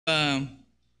uh,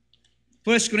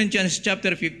 1 Corinthians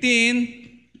chapter 15.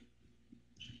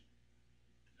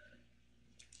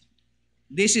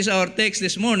 This is our text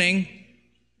this morning.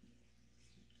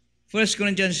 1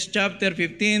 Corinthians chapter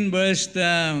 15, verse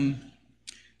 7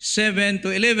 to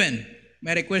 11.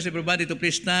 May I request everybody to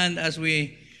please stand as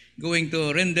we going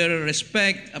to render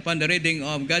respect upon the reading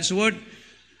of God's Word.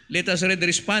 Let us read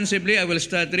responsibly. I will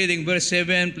start reading verse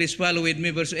 7. Please follow with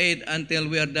me verse 8 until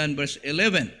we are done verse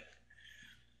 11.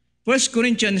 1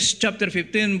 Corinthians chapter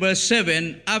 15, verse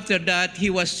 7, after that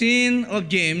he was seen of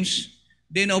James,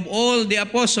 then of all the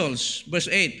apostles. Verse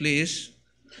 8, please.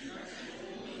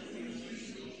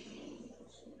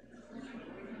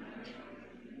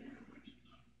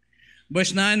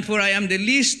 Verse 9, for I am the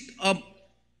least of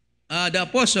the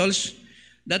apostles,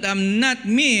 that am not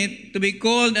meet to be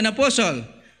called an apostle,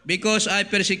 because I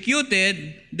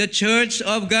persecuted the church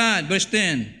of God. Verse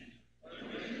 10.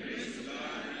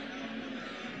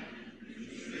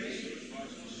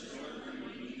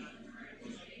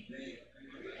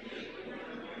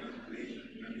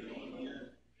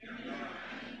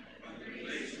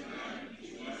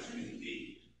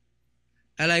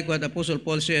 I like what Apostle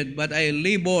Paul said, but I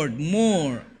labored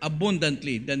more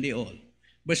abundantly than they all.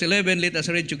 Verse 11, let us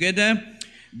read together.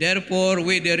 Therefore,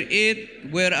 whether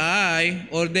it were I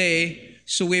or they,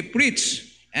 so we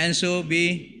preach, and so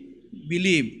be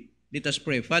believed. Let us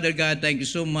pray. Father God, thank you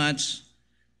so much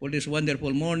for this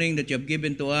wonderful morning that you have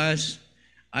given to us.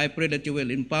 I pray that you will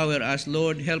empower us,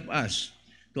 Lord. Help us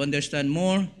to understand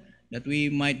more, that we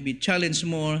might be challenged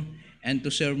more, and to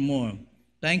serve more.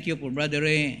 Thank you for Brother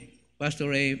Ray, Pastor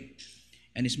Ray,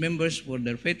 and his members for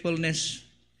their faithfulness.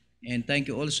 And thank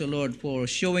you also, Lord, for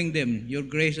showing them your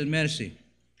grace and mercy,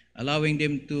 allowing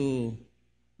them to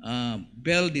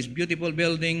build this beautiful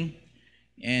building.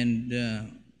 And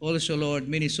also, Lord,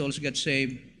 many souls get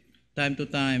saved time to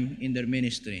time in their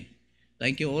ministry.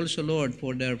 Thank you also, Lord,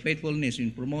 for their faithfulness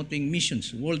in promoting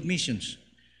missions, world missions.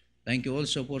 Thank you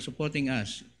also for supporting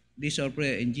us. This is our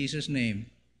prayer in Jesus' name.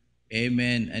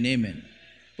 Amen and amen.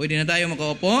 Pwede na tayo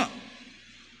makaupo.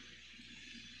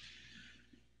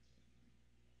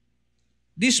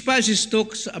 This passage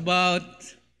talks about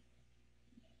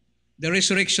the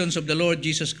resurrections of the Lord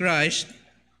Jesus Christ.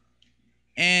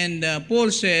 And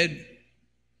Paul said,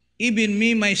 even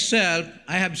me myself,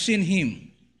 I have seen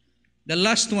him. The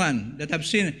last one that have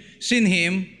seen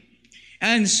him.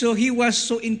 And so he was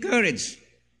so encouraged.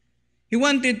 He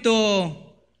wanted to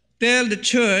tell the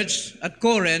church at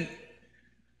Corinth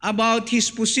about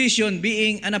his position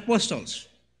being an apostle.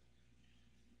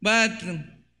 But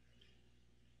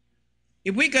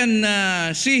if we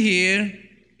can see here,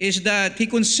 is that he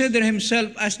considered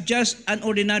himself as just an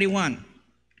ordinary one.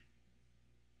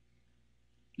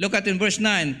 Look at in verse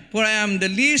 9. For I am the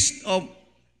least of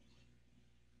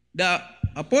the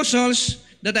apostles,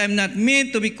 that I am not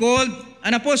meant to be called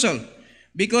an apostle,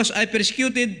 because I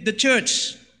persecuted the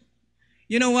church.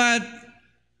 You know what?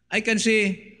 I can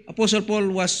say Apostle Paul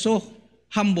was so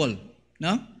humble.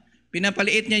 No?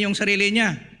 Pinapaliit niya yung sarili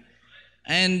niya.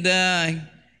 And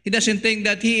he doesn't think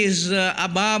that he is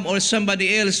above or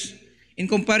somebody else in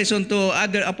comparison to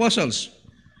other apostles.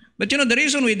 But you know, the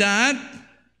reason with that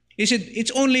is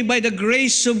it's only by the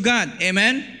grace of God.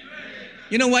 Amen?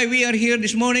 You know why we are here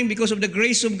this morning? Because of the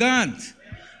grace of God.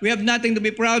 We have nothing to be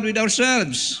proud with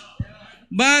ourselves.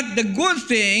 But the good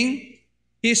thing,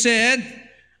 he said,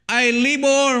 I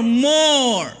labor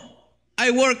more. I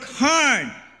work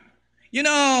hard. You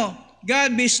know,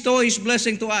 God bestows His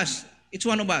blessing to us. It's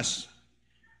one of us.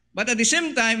 But at the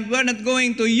same time, if we're not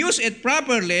going to use it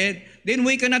properly, then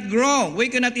we cannot grow, we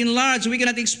cannot enlarge, we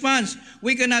cannot expand,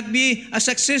 we cannot be as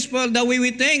successful the way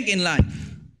we think in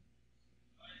life.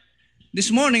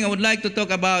 This morning, I would like to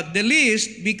talk about the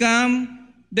least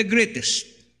become the greatest.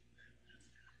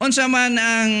 Unsa man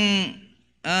ang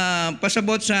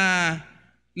pasabot sa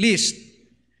least.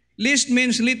 Least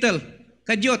means little.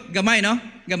 Kadyot, gamay, no?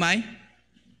 Gamay.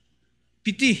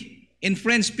 Piti. In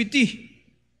French, piti.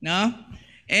 No?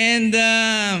 And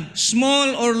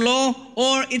small or low,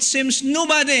 or it seems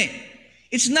nobody.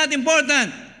 It's not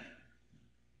important.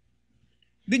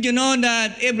 Did you know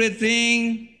that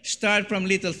everything starts from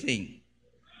little thing?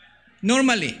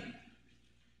 Normally,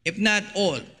 if not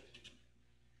all.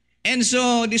 And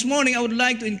so this morning, I would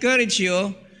like to encourage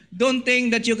you, don't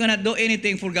think that you cannot do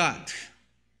anything for God.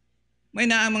 May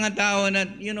na mga tao na,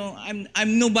 you know,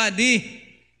 I'm nobody.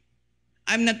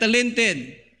 I'm not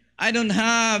talented. I don't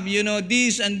have, you know,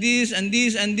 this and this and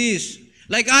this and this,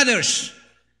 like others.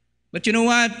 But you know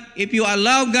what? If you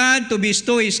allow God to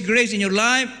bestow His grace in your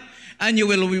life, and you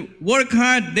will work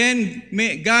hard, then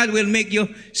God will make you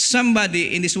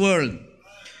somebody in this world.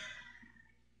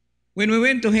 When we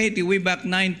went to Haiti way back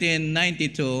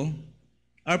 1992,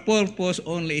 our purpose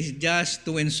only is just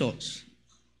to win souls,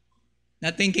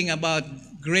 not thinking about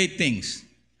great things.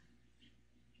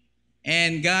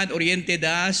 And God oriented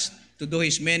us to do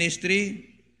His ministry.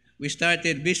 We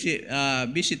started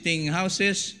visiting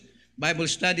houses, Bible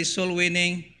study, soul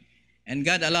winning, and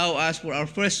God allowed us for our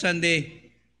first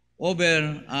Sunday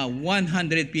over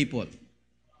 100 people.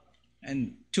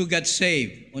 And 2 got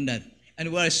saved on that.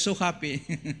 And we are so happy.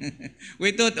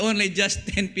 We thought only just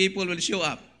 10 people will show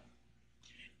up.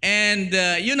 And,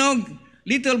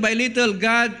 little by little,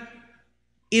 God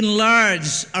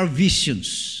enlarged our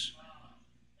visions.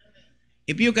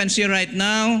 If you can see right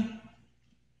now,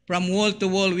 from wall to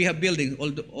wall, we have buildings,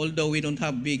 although we don't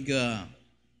have big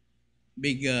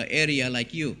area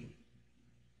like you.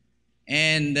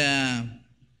 And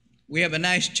we have a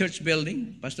nice church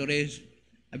building. Pastor Reyes,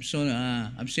 I've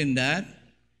seen that.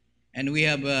 And we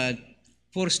have a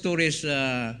 4 stories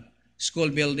school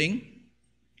building.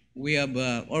 We have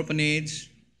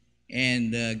orphanage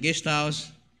and guest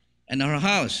house and our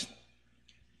house.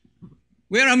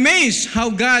 We are amazed how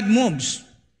God moves.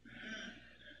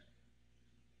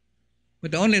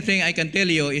 But the only thing I can tell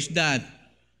you is that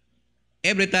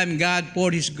every time God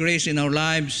poured His grace in our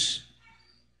lives,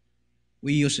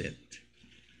 we use it.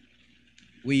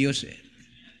 We use it.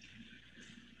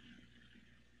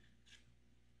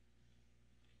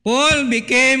 Paul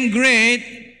became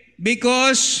great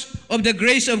because of the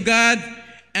grace of God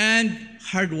and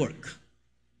hard work.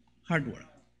 Hard work.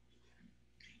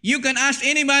 You can ask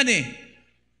anybody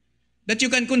that you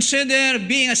can consider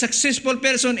being a successful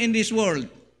person in this world.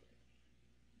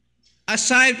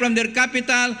 Aside from their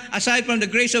capital, aside from the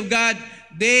grace of God,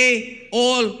 they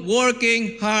all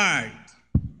working hard.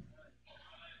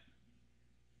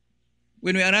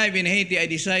 When we arrived in Haiti, I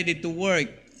decided to work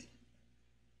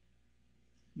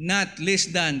not less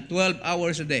than 12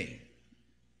 hours a day.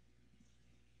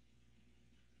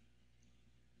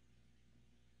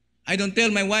 I don't tell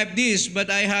my wife this, but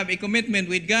I have a commitment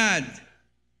with God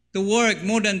to work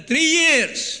more than 3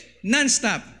 years,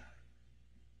 non-stop.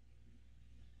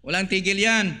 Walang tigil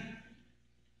yan.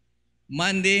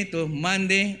 Monday to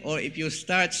Monday, or if you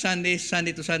start Sunday,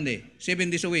 Sunday to Sunday.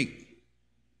 7 days a week.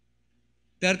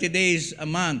 30 days a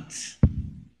month.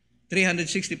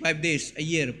 365 days a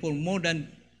year for more than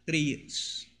 3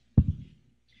 years.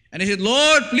 And I said,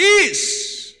 Lord,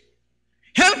 please,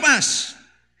 help us.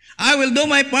 I will do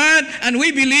my part, and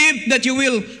we believe that you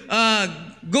will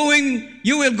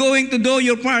going to do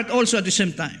your part also at the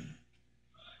same time.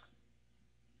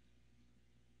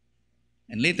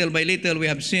 And little by little, we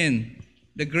have seen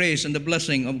the grace and the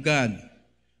blessing of God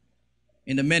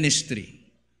in the ministry.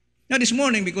 Now this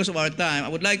morning, because of our time, I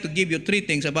would like to give you 3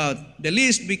 things about the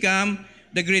least become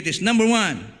the greatest. Number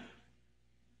 1,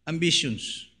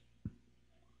 ambitions.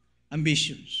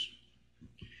 Ambitions.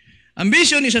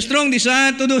 Ambition is a strong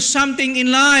desire to do something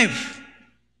in life.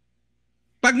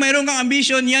 Pag mayroon kang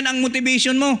ambition, yan ang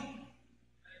motivation mo.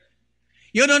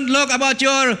 You don't look about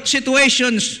your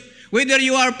situations, whether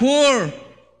you are poor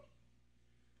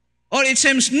or it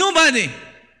seems nobody.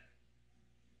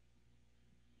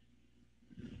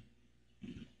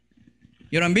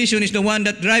 Your ambition is the one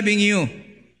that driving you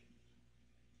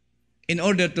in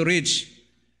order to reach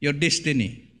your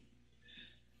destiny.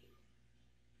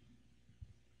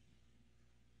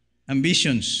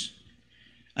 Ambitions.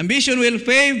 Ambition will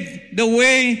pave the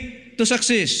way to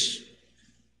success.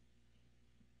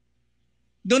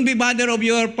 Don't be bothered of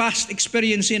your past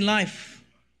experience in life.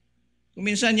 Kung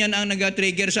minsan yan ang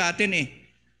nag-trigger sa atin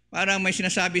Parang may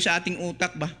sinasabi sa ating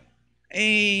utak ba?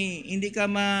 Hindi ka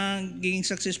magiging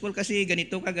successful kasi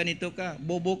ganito ka,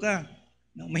 bobo ka,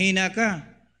 mahina ka,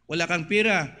 wala kang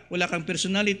pera, wala kang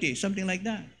personality, something like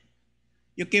that.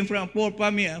 You came from a poor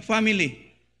family.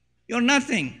 You're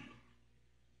nothing.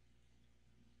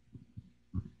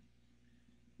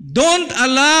 Don't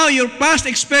allow your past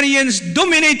experience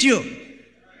dominate you.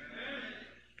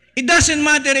 It doesn't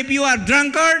matter if you are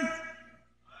drunkard,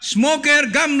 smoker,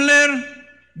 gambler,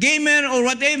 gamer, or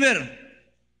whatever.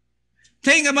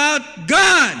 Think about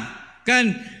God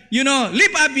can,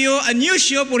 lift up you and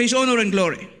use you for His honor and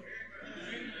glory.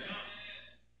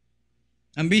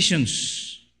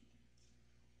 Ambitions.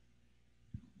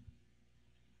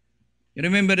 You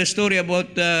remember the story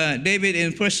about David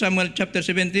in 1 Samuel chapter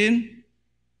 17?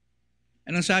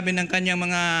 Anong sabi ng kanyang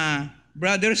mga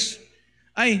brothers?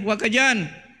 Ay, huwag ka dyan.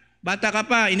 Bata ka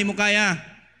pa, hindi mo kaya.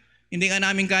 Hindi ka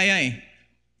namin kaya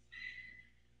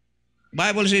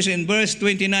Bible says in verse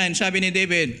 29, sabi ni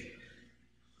David,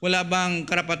 wala bang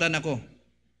karapatan ako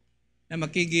na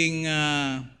makiging,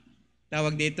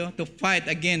 tawag dito, to fight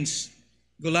against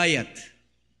Goliath?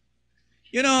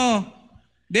 You know,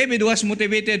 David was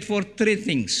motivated for three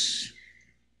things.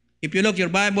 If you look your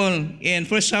Bible in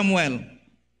 1 Samuel,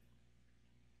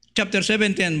 chapter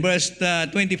 17, verse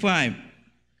 25,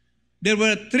 there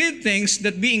were three things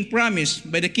that being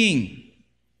promised by the king.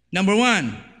 Number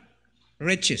one,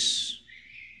 riches.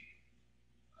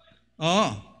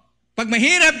 Oh, pag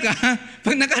mahirap ka,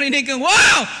 pag nakarinig ka,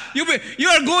 wow, you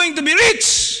are going to be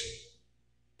rich.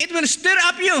 It will stir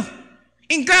up you,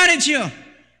 encourage you,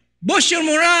 boost your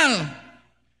morale.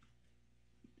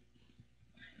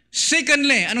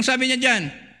 Secondly, anong sabi niya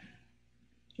dyan?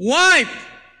 Wife,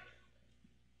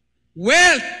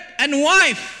 wealth, and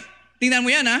wife. Tingnan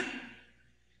mo yan, ha?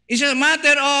 It's a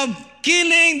matter of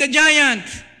killing the giant.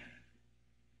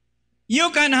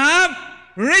 You can have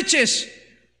riches,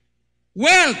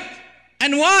 wealth,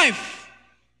 and wife.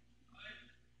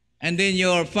 And then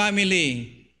your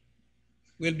family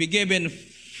will be given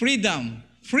freedom,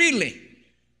 freely,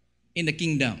 in the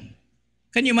kingdom.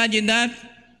 Can you imagine that?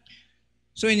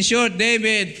 So in short,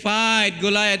 David fight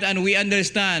Goliath, and we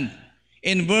understand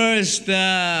in verse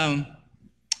 49,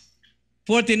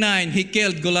 he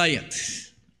killed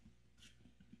Goliath.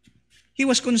 He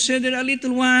was considered a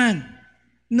little one.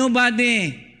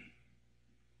 Nobody.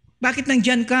 Bakit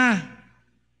nandyan ka?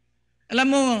 Alam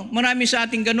mo, marami sa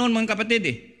ating ganun, mga kapatid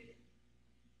eh.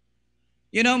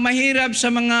 You know, mahirap sa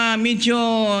mga medyo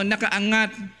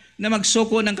nakaangat na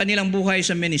magsuko ng kanilang buhay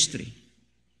sa ministry.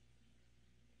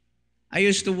 I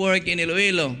used to work in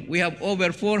Iloilo. We have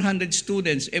over 400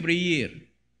 students every year.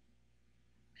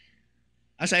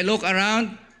 As I look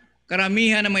around,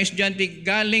 karamihan ng mga estudyante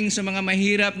galing sa mga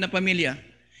mahirap na pamilya.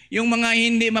 Yung mga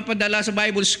hindi mapadala sa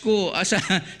Bible school,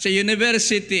 sa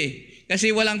university,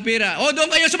 kasi walang pera. Oh,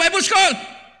 doon kayo sa Bible school!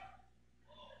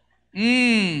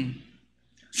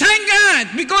 Thank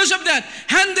God! Because of that,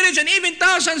 hundreds and even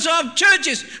thousands of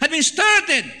churches have been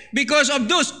started because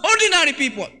of those ordinary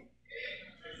people.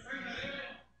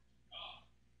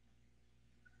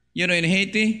 You know, in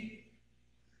Haiti,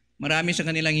 marami sa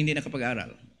kanilang hindi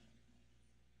nakapag-aral.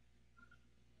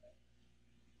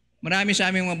 Marami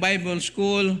sa aming mga Bible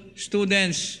school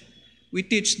students, we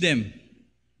teach them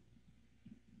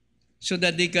so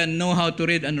that they can know how to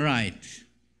read and write.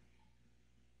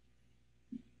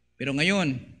 Pero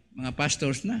ngayon, mga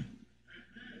pastors na.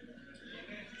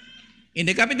 In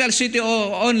the capital city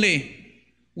only,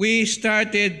 we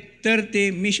started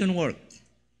 30 mission work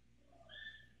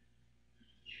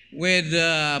with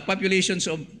populations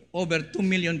of over 2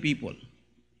 million people.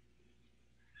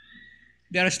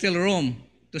 There are still room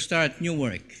to start new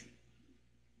work.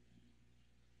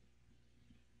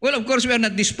 Well, of course, we are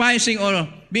not despising or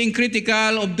being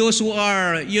critical of those who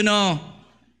are, you know,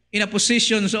 in a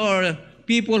positions or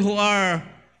people who are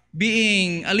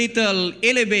being a little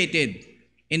elevated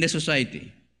in the society.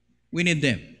 We need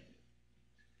them.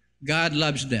 God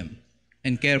loves them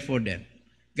and care for them.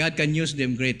 God can use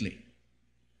them greatly.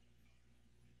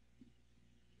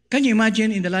 Can you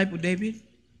imagine in the life of David?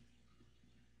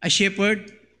 A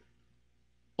shepherd,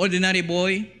 ordinary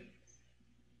boy,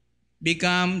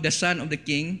 become the son of the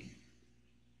king,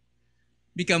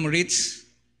 become rich,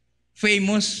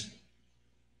 famous,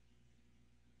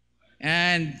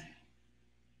 and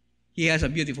he has a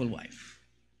beautiful wife,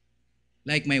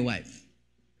 like my wife.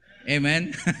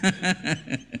 Amen?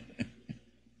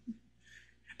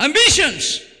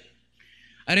 Ambitions!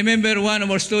 I remember one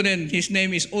of our students, his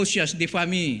name is Osias de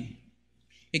Fami.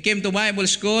 He came to Bible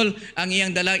school, ang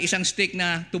iyang dalang isang stick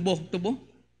na tubo.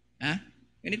 Ha?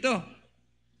 Ganito.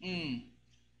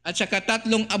 At saka 3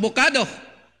 avocado.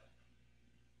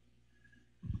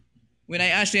 When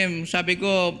I asked him, sabi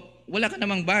ko, wala ka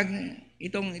namang bag.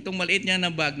 Itong maliit niya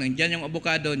na bag, nandiyan yung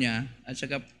avocado niya, at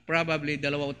saka probably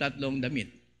 2 o 3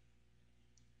 damit.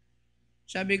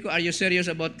 Sabi ko, are you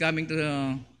serious about coming to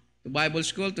Bible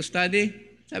school to study?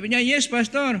 Sabi niya, yes,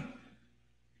 Pastor.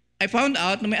 I found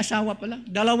out na may asawa pala.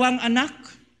 2 anak.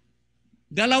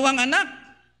 2 anak.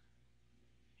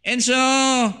 And so,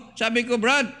 sabi ko,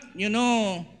 Brad, you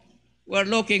know, we're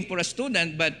looking for a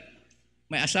student, but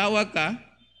may asawa ka.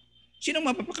 Sinong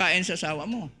mapapakain sa asawa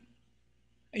mo?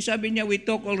 Ay sabi niya, we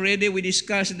talked already, we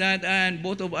discussed that, and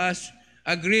both of us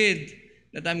agreed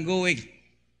that I'm going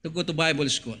to go to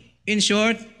Bible school. In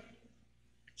short,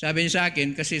 sabi niya sa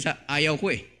akin, kasi ayaw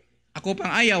ko eh. Ako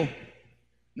pang ayaw.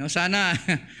 No, sana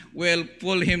we'll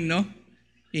pull him, no?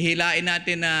 Hihilain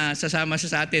natin na sasama siya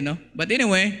sa atin, no? But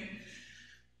anyway,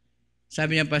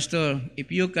 sabi niya, Pastor,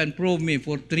 if you can prove me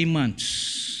for 3 months,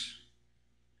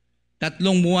 3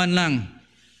 buwan lang,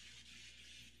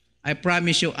 I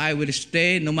promise you I will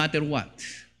stay no matter what.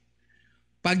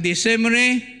 Pag December,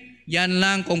 yan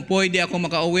lang kung pwede ako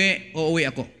makauwi, uuwi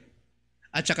ako.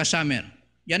 At saka summer.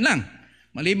 Yan lang.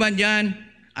 Maliban dyan,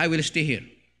 I will stay here.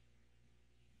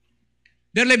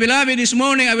 Dearly beloved, this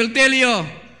morning I will tell you,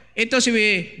 ito si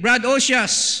Brad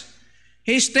Osias.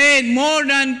 He stayed more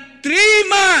than 3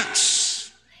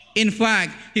 months. In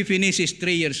fact, he finished his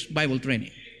 3 years Bible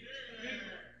training.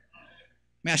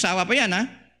 May asawa pa yan, ha?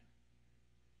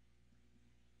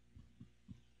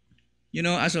 You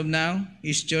know, as of now,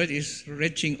 his church is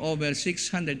reaching over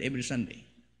 600 every Sunday.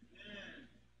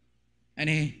 And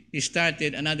he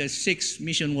started another 6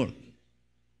 mission work.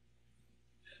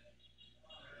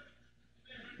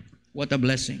 What a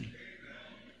blessing.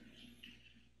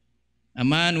 A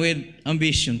man with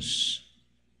ambitions.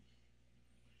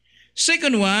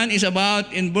 Second one is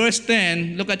about in verse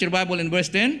 10. Look at your Bible in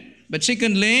verse 10. But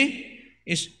secondly,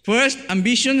 is first,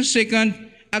 ambition. Second,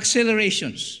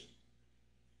 accelerations.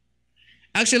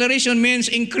 Acceleration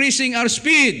means increasing our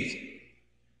speed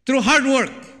through hard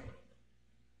work.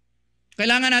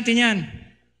 Kailangan natin yan.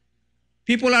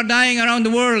 People are dying around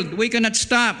the world. We cannot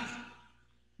stop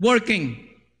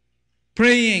working,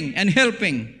 praying, and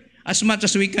helping as much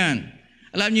as we can.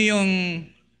 Alam niyo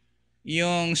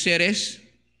yung series,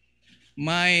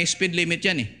 may speed limit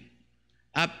yan eh.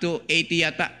 Up to 80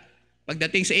 yata.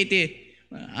 Pagdating sa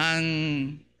 80, ang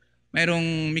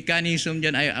mayroong mechanism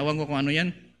dyan, awan ko kung ano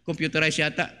yan, computerized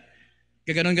yata.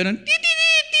 Gaganon-ganon.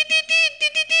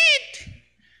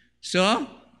 So,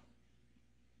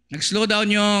 nag-slow down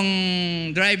yung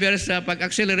driver sa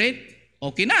pag-accelerate,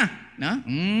 okay na.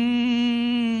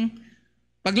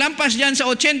 Paglampas dyan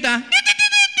sa 80,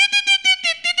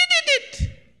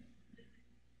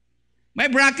 may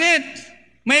bracket,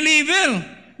 may level.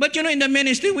 But you know, in the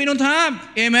ministry, we don't have.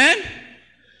 Amen?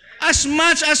 As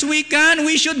much as we can,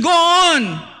 we should go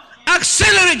on.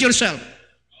 Accelerate yourself.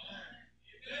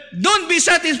 Don't be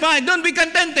satisfied. Don't be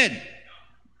contented.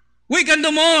 We can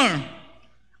do more.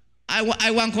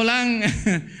 I want ko lang,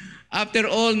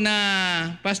 after all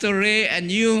na Pastor Ray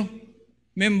and you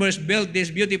members built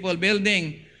this beautiful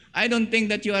building, I don't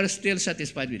think that you are still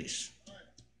satisfied with this.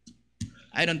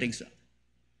 I don't think so.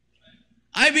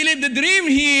 I believe the dream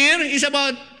here is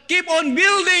about keep on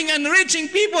building and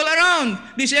reaching people around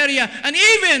this area and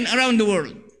even around the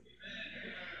world.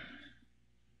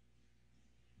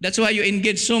 That's why you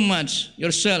engage so much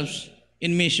yourselves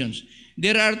in missions.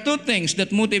 There are 2 things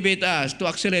that motivate us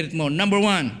to accelerate more. Number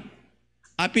 1,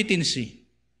 appetency.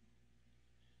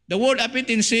 The word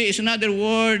appetency is another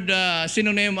word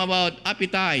synonym about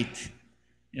appetite.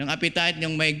 Yung appetite,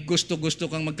 yung may gusto-gusto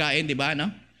kang magkain, di ba?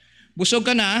 No? Busog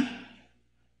ka na,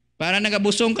 para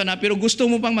nagabusog ka na, pero gusto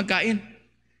mo pang magkain.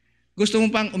 Gusto mo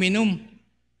pang uminom.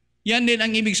 Yan din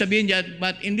ang ibig sabihin dyan.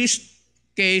 But in this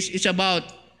case, it's about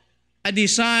a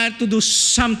desire to do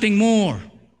something more.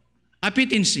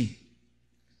 Appetency.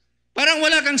 Parang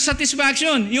wala kang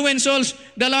satisfaction. You win souls,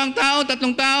 2 tao, 3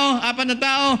 tao, 4 na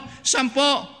tao, 10,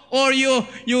 or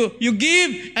you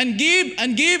give and give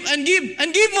and give and give and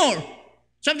give more.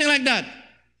 Something like that.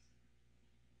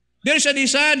 There's a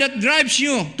desire that drives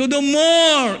you to do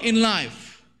more in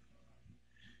life.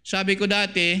 Sabi ko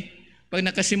dati, pag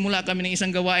nakasimula kami ng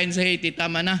isang gawain sa Haiti,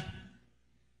 tama na.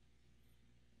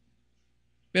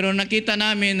 Pero nakita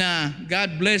namin na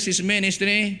God bless His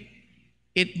ministry,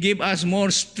 it give us more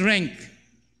strength,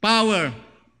 power,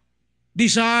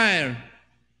 desire,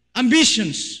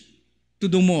 ambitions to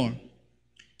do more.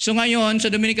 So ngayon, sa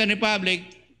Dominican Republic,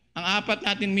 ang 4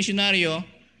 natin misyonaryo,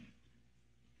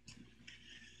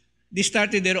 they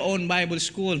started their own Bible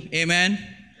school. Amen?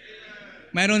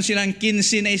 Mayroon silang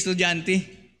 15 na estudyante.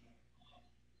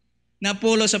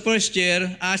 Napulo sa first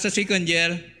year, sa second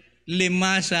year, 5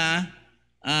 sa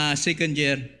second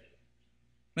year.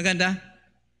 Maganda?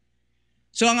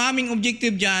 So ang aming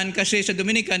objective dyan, kasi sa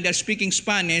Dominican, they're speaking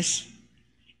Spanish,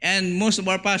 and most of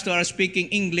our pastors are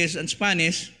speaking English and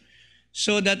Spanish,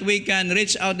 so that we can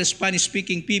reach out the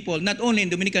Spanish-speaking people, not only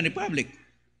in Dominican Republic,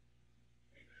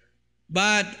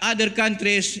 but other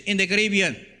countries in the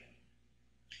Caribbean.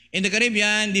 In the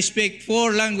Caribbean, they speak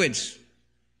 4 languages,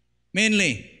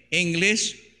 mainly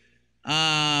English,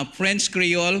 French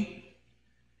Creole,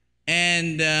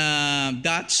 and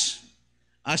Dutch,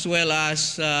 as well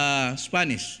as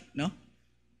Spanish, no?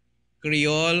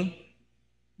 Creole,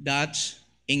 Dutch,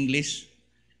 English,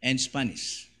 and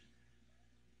Spanish.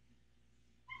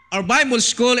 Our Bible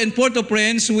school in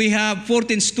Port-au-Prince, we have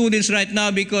 14 students right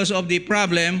now because of the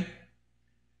problem.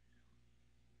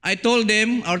 I told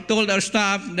them, or told our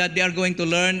staff, that they are going to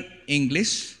learn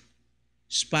English,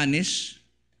 Spanish,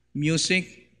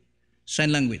 music,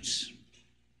 sign language.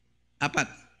 4.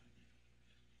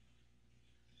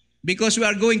 Because we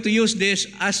are going to use this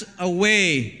as a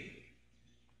way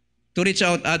to reach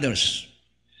out others.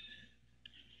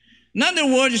 Another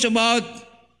word is about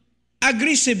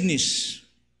aggressiveness.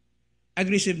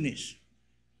 Aggressiveness.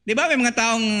 Di ba may mga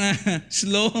taong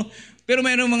slow, pero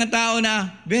mayroong mga tao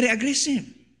na very aggressive.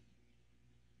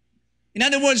 In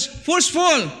other words,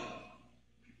 forceful.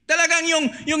 Talagang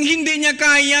yung hindi niya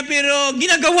kaya, pero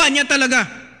ginagawa niya talaga.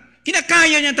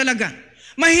 Kinakaya niya talaga.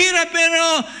 Mahirap, pero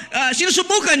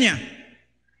sinusubukan niya.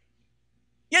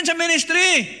 Yan sa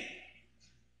ministry.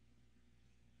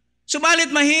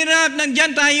 Subalit mahirap,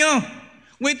 nandyan tayo.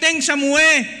 We think some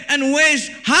way and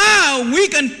ways how we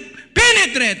can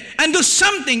penetrate and do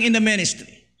something in the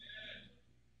ministry.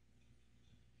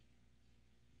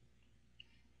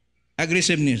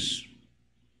 Aggressiveness.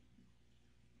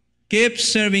 Keep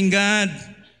serving God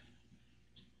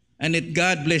and let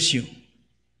God bless you.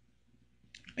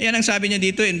 Ayan ang sabi niya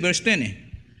dito in verse 10 eh.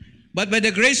 But by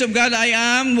the grace of God I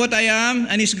am what I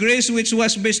am, and His grace which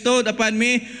was bestowed upon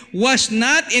me was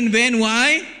not in vain.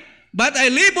 Why? But I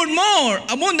labored more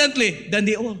abundantly than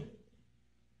they all.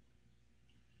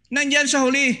 Nandyan sa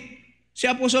huli si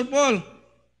Apostle Paul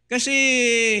kasi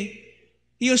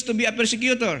he used to be a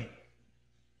persecutor.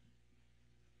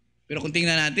 Pero kung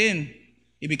tingnan natin,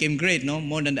 he became great, no?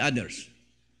 More than the others.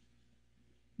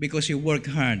 Because he worked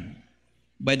hard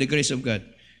by the grace of God.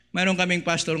 Mayroon kaming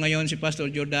pastor ngayon, si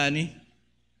Pastor Jordani.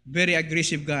 Very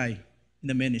aggressive guy in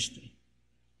the ministry.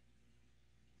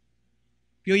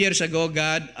 Few years ago,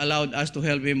 God allowed us to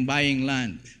help him buying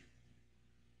land.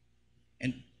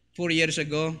 And 4 years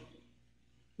ago,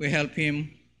 we helped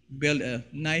him build a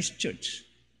nice church.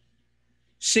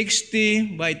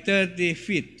 60 by 30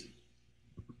 feet.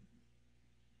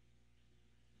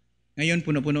 Ngayon,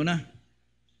 puno-puno na.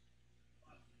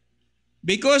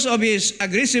 Because of his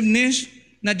aggressiveness,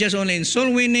 not just only in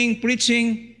soul winning,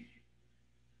 preaching,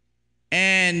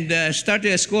 and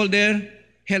started a school there,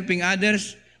 helping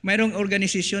others, mayroong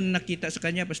organisasyon na nakita sa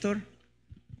kanya, Pastor.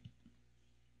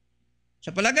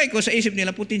 Sa palagay ko, sa isip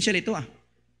nila, potential ito ah.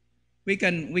 We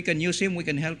can use him, we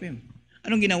can help him.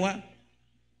 Anong ginawa?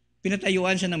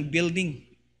 Pinatayuan siya ng building.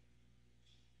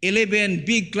 11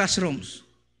 big classrooms.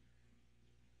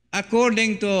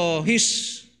 According to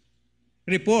his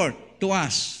report to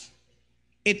us,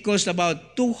 it cost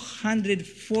about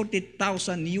 $240,000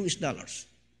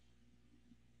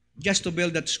 just to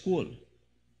build that school.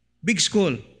 Big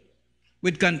school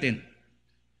with canteen.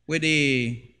 With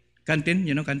the canteen,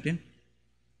 you know canteen?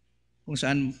 Kung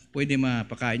saan pwede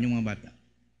mapakain yung mga bata.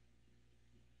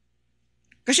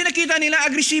 Kasi nakita nila,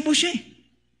 agresibo siya.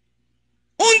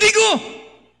 Undigo!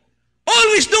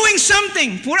 Always doing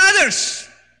something for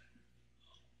others.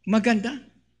 Maganda.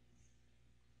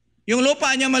 Yung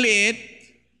lupa niya maliit,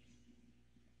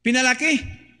 pinalaki.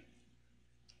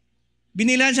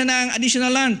 Binilan siya ng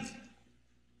additional land.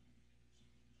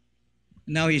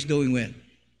 Now he's doing well.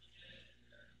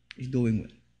 He's doing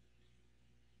well.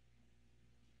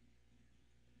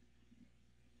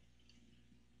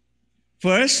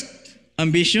 First,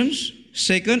 ambitions.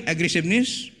 Second,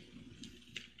 aggressiveness.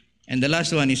 And the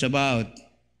last one is about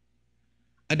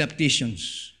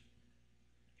adaptations.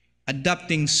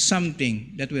 Adapting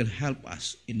something that will help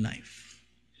us in life.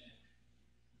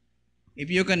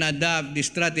 If you can adapt the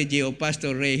strategy of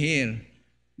Pastor Ray here,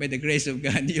 by the grace of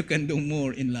God, you can do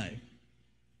more in life.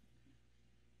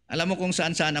 Alam mo kung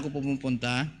saan-saan ako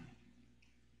pupunta,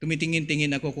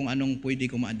 tumitingin-tingin ako kung anong pwede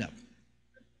ko ma-adapt.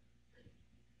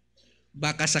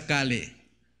 Baka sakali.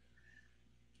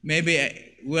 Maybe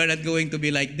we're not going to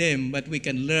be like them, but we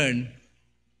can learn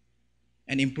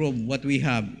and improve what we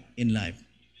have in life.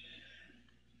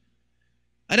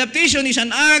 Adaptation is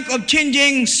an act of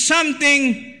changing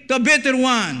something to a better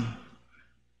one.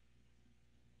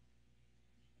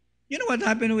 You know what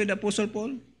happened with Apostle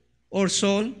Paul? Or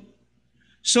Saul?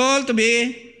 Saul to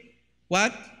be,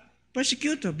 what?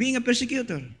 Persecutor, being a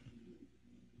persecutor.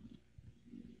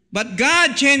 But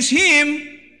God changed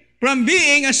him from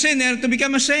being a sinner to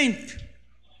become a saint.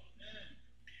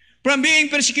 From being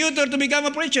persecutor to become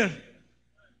a preacher.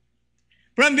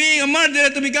 From being a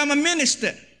murderer to become a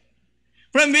minister.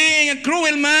 From being a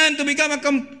cruel man to become a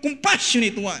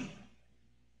compassionate one.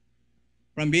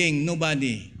 From being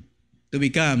nobody to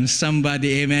become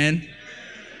somebody. Amen?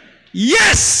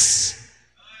 Yes!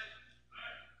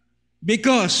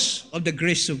 Because of the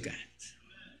grace of God.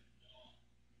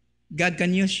 God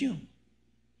can use you.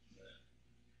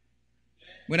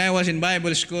 When I was in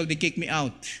Bible school, they kicked me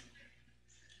out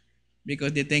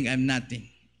because they think I'm nothing.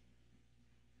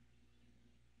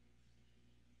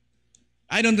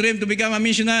 I don't dream to become a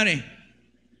missionary.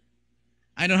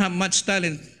 I don't have much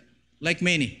talent like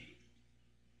many.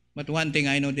 But one thing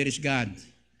I know, there is God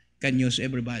can use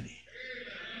everybody.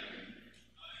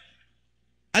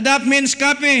 Adapt means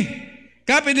copy.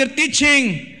 Copy their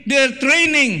teaching, their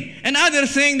training, and other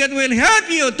things that will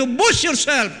help you to boost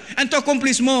yourself and to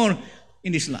accomplish more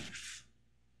in this life.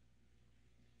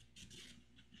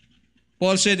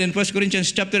 Paul said in 1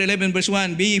 Corinthians chapter 11, verse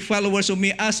 1, "Be followers of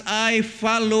me as I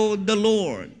follow the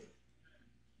Lord."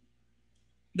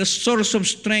 The source of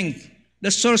strength,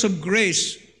 the source of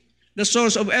grace, the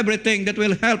source of everything that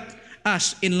will help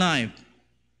us in life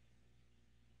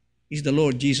is the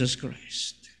Lord Jesus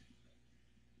Christ.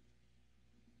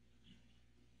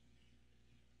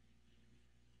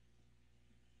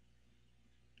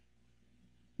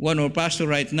 One of our pastor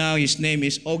right now, his name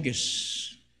is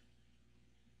August.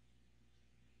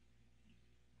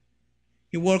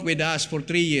 He worked with us for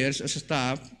 3 years as a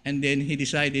staff, and then he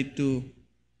decided to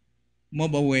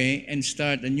move away and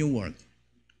start a new work.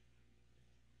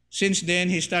 Since then,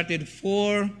 he started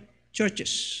 4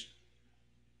 churches.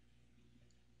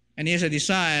 And he has a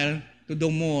desire to do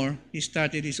more. He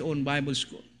started his own Bible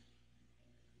school.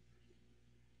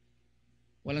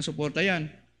 Walang suporta yan.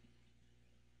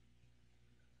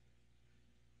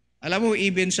 Alam mo,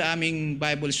 even sa aming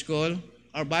Bible school,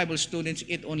 our Bible students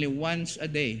eat only once a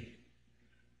day.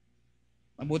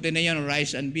 Mabuti na yan,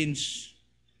 rice and beans,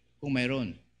 kung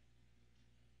mayroon.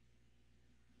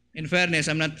 In fairness,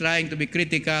 I'm not trying to be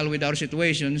critical with our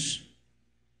situations,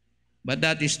 but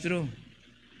that is true.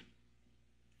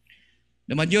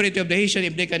 The majority of the Haitian,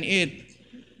 if they can eat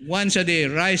once a day,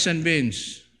 rice and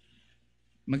beans,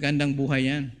 magandang buhay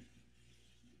yan.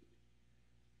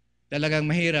 Talagang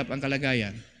mahirap ang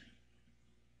kalagayan.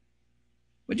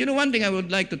 But you know one thing I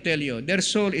would like to tell you, their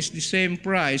soul is the same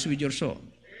price with your soul.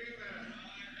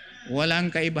 Walang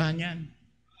kaibahan yan.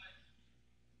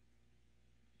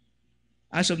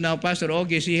 As of now, Pastor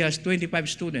August, he has 25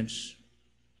 students.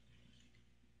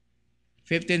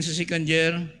 15 sa second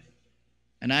year,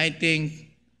 and I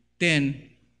think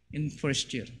 10 in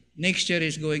first year. Next year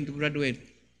is going to graduate.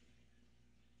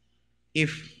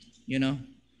 If,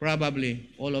 probably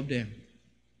all of them.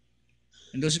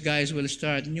 And those guys will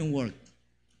start new work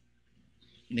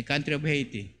in the country of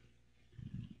Haiti.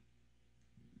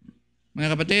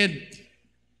 Mga kapatid,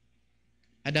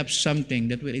 adapt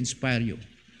something that will inspire you.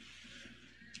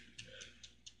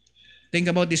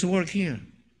 Think about this work here.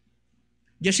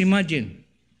 Just imagine,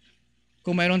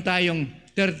 kung mayroon tayong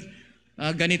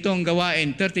ganitong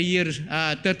gawain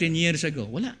 13 years ago,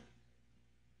 wala.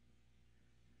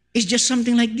 It's just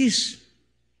something like this.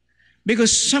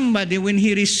 Because somebody, when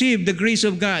he received the grace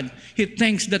of God, he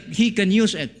thinks that he can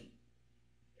use it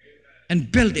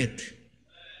and build it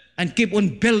and keep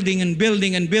on building and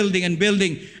building and building and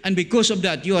building. And because of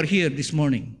that, you are here this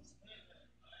morning.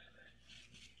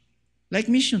 Like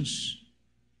missions.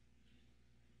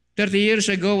 30 years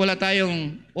ago, wala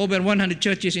tayong over 100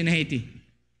 churches in Haiti.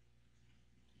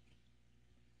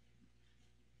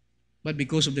 But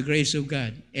because of the grace of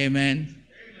God, amen?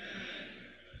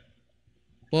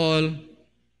 Paul,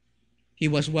 he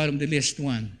was one of the least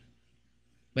one.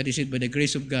 But he said, by the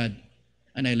grace of God,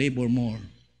 and I labor more,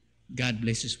 God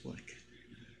bless his work.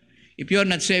 If you are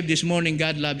not saved this morning,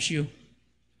 God loves you.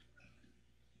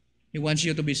 He wants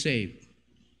you to be saved.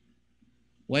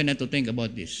 Why not to think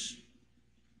about this?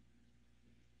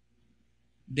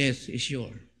 Death is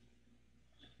sure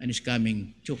and is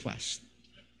coming too fast.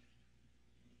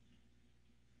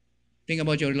 Think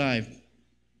about your life,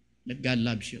 that God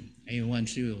loves you and He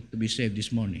wants you to be saved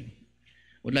this morning.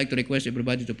 I would like to request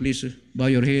everybody to please bow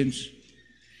your heads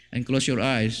and close your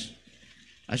eyes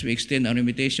as we extend our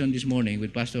invitation this morning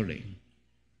with Pastor Ray.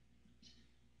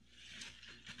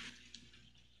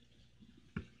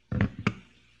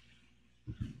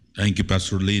 Thank you,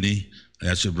 Pastor Leny.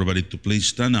 I ask everybody to please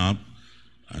stand up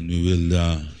and we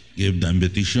will give the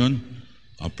invitation.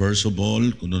 First of all,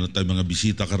 kung doon na tayo mga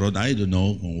bisita karon, I don't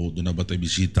know kung doon na ba tayo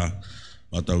bisita,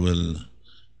 but I will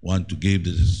want to give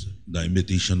the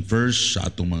invitation first sa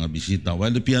atong mga bisita.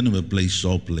 While the piano will play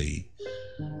softly,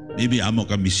 maybe amo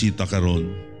ka bisita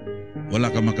karon, wala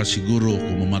ka makasiguro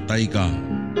kung mamatay ka,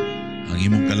 ang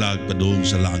imong kalag padung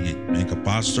sa langit. May ka,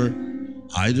 Pastor,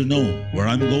 I don't know where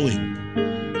I'm going.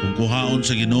 Kung kuhaon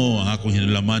sa Ginoo ang akong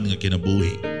hinulaman nga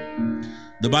kinabuhi.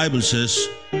 The Bible says,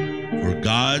 for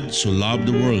God so loved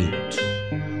the world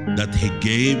that He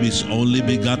gave His only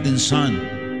begotten Son,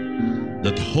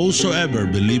 that whosoever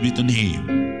believeth on Him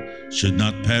should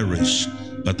not perish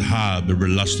but have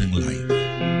everlasting life.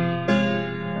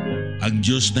 Ang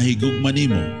Diyos na higugma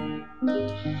nimo,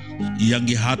 iyang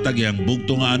gihatag iyang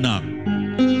bugto nga anak,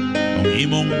 ang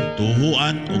imong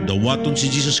tuhuan o dawaton si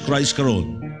Jesus Christ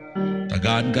karon,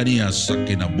 tagaan kaniya sa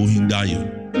kinabuhing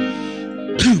dayon.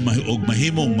 Og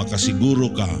mahimong makasiguro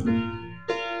ka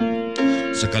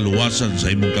sa kaluwasan sa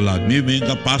imong kalag. Maybe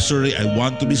ka, Pastor, I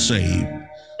want to be saved.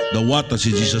 Dawata si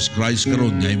Jesus Christ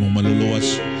karon nga imong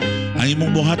maluluwas. Ang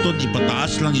imong buhaton,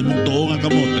 ipataas lang imong tuo nga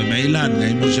kamot. Ay mailan nga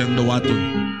imong siyang dawaton.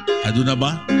 Ado na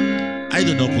ba? I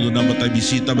don't know kung doon na ba tayo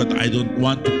bisita, but I don't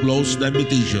want to close the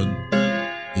invitation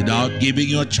without giving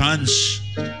you a chance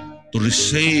to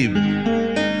receive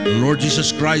the Lord Jesus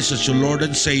Christ as your Lord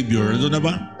and Savior. Ado na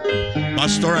ba?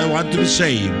 Pastor, I want to be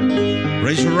saved.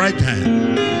 Raise your right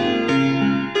hand.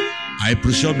 I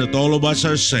presume that all of us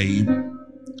are saved.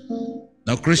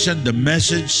 Now, Christian, the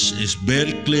message is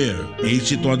very clear,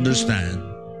 easy to understand.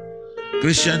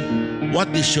 Christian, what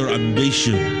is your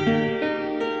ambition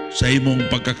sa imong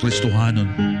pagkakristohanon?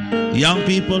 Young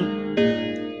people,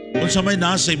 kung sa may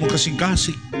nasa imong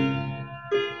kasing-kasing.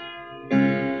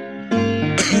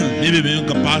 Maybe may yung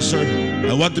ka-pastor,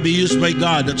 I want to be used by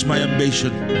God, that's my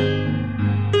ambition.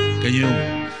 Can you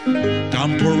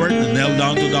come forward and kneel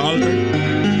down to the altar?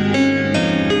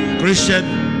 Christian,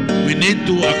 we need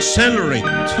to accelerate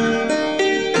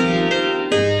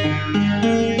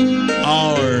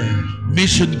our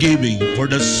mission giving for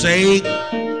the sake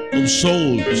of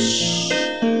souls.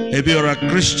 If you're a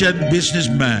Christian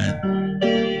businessman,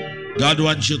 God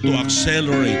wants you to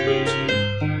accelerate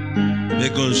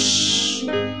because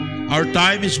our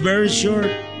time is very short.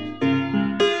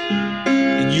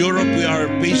 In Europe, we are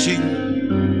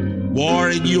facing war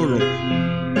in Europe.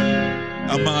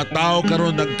 Ang mga tao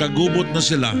karon nagkagubot na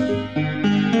sila.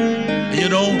 And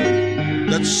you know,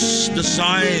 that's the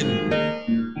sign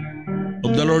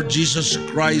of the Lord Jesus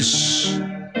Christ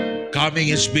coming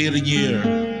His very near.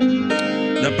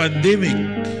 The pandemic.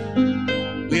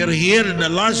 We are here in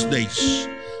the last days.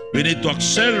 We need to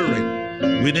accelerate.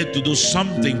 We need to do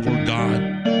something for God.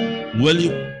 Will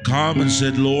you come and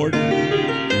say, Lord,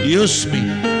 use me.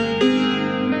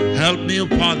 Help me, O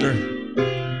Father.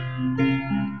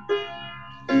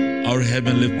 Our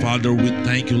Heavenly Father, we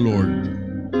thank you, Lord,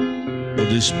 for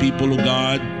these people of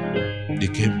God. They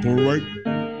came forward.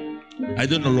 I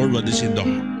don't know, Lord, what is in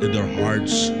their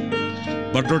hearts.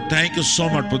 But Lord, thank you so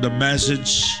much for the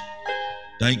message.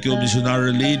 Thank you,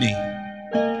 Missionary Leny,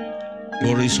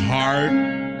 for his heart,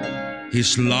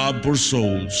 his love for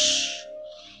souls.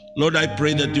 Lord, I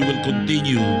pray that you will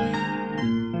continue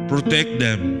protect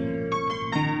them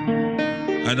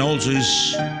and also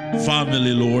his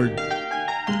family, Lord.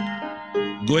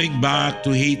 Going back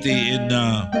to Haiti in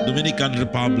Dominican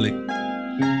Republic,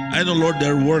 I know, Lord,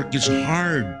 their work is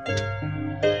hard.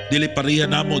 Dili pariha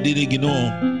namo, dili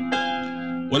Ginoo.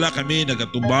 Wala kami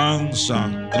nagatubang sa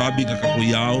grabe nga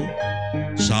kakuyaw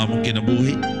sa among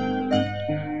kinabuhi.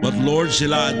 But Lord,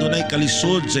 sila adunay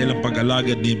kalisod sa ilang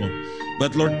pag-alagad nimo.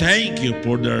 But Lord, thank you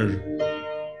for their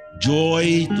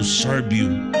joy to serve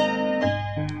you.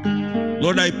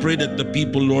 Lord, I pray that the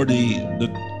people, Lord,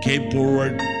 that came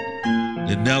forward,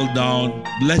 they knelt down,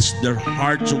 bless their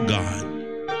hearts, O God.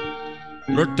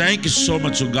 Lord, thank you so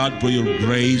much, O God, for your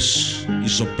grace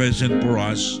is sufficient for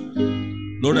us.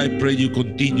 Lord, I pray you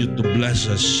continue to bless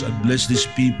us and bless these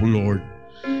people, Lord.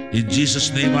 In Jesus'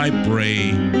 name I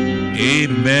pray.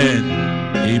 Amen.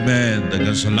 Amen.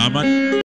 Daghang salamat.